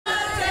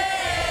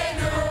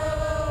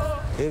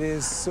It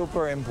is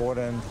super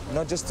important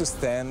not just to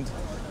stand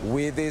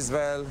with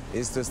Israel,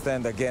 is to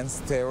stand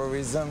against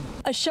terrorism.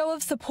 A show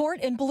of support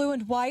in blue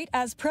and white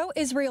as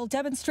pro-Israel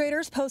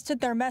demonstrators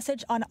posted their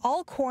message on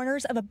all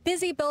corners of a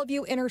busy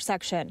Bellevue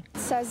intersection. It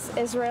says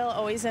Israel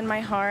always in my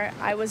heart.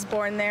 I was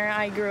born there.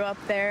 I grew up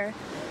there.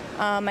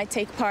 I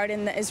take part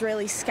in the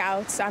Israeli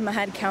Scouts. I'm a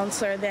head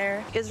counselor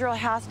there. Israel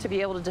has to be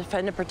able to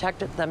defend and protect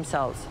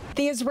themselves.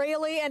 The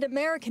Israeli and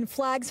American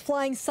flags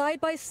flying side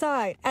by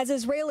side as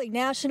Israeli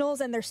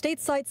nationals and their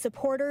stateside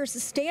supporters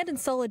stand in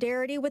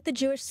solidarity with the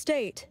Jewish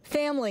state.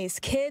 Families,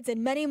 kids,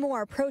 and many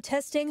more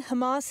protesting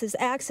Hamas's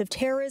acts of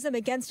terrorism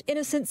against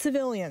innocent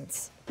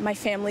civilians. My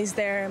family's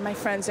there, my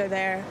friends are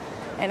there,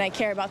 and I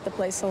care about the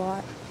place a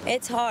lot.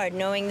 It's hard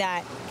knowing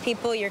that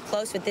people you're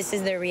close with, this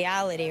is their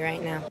reality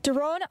right now.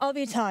 Doron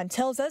Avitan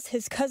tells us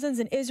his cousins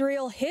in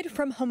Israel hid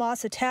from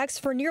Hamas attacks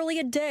for nearly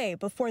a day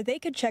before they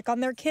could check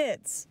on their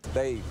kids.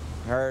 They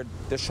heard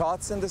the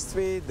shots in the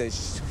street, they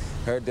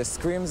heard the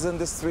screams in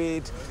the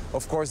street.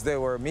 Of course, there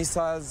were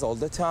missiles all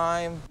the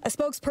time. A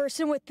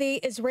spokesperson with the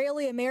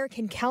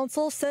Israeli-American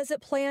Council says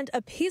it planned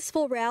a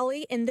peaceful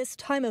rally in this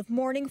time of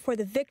mourning for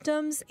the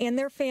victims and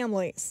their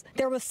families.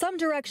 There was some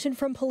direction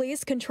from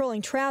police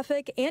controlling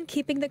traffic and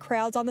keeping the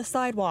crowds on the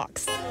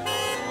sidewalks.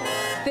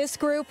 This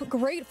group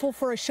grateful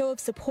for a show of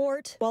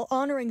support while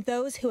honoring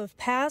those who have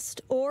passed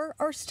or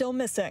are still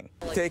missing.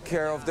 Take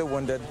care of the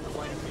wounded.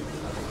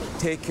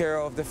 Take care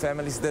of the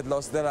families that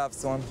lost their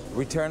loved one.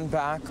 Return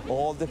back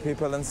all the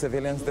people and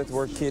civilians that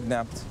were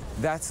kidnapped.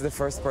 That's the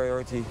first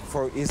priority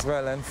for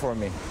Israel and for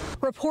me.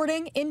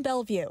 Reporting in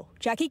Bellevue,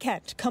 Jackie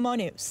Kent, KOMO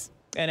News.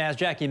 And as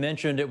Jackie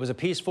mentioned, it was a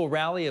peaceful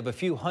rally of a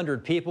few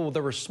hundred people.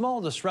 There were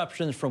small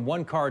disruptions from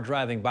one car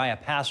driving by, a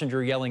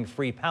passenger yelling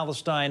 "Free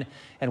Palestine,"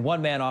 and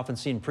one man often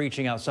seen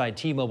preaching outside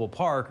T-Mobile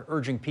Park,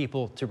 urging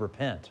people to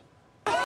repent.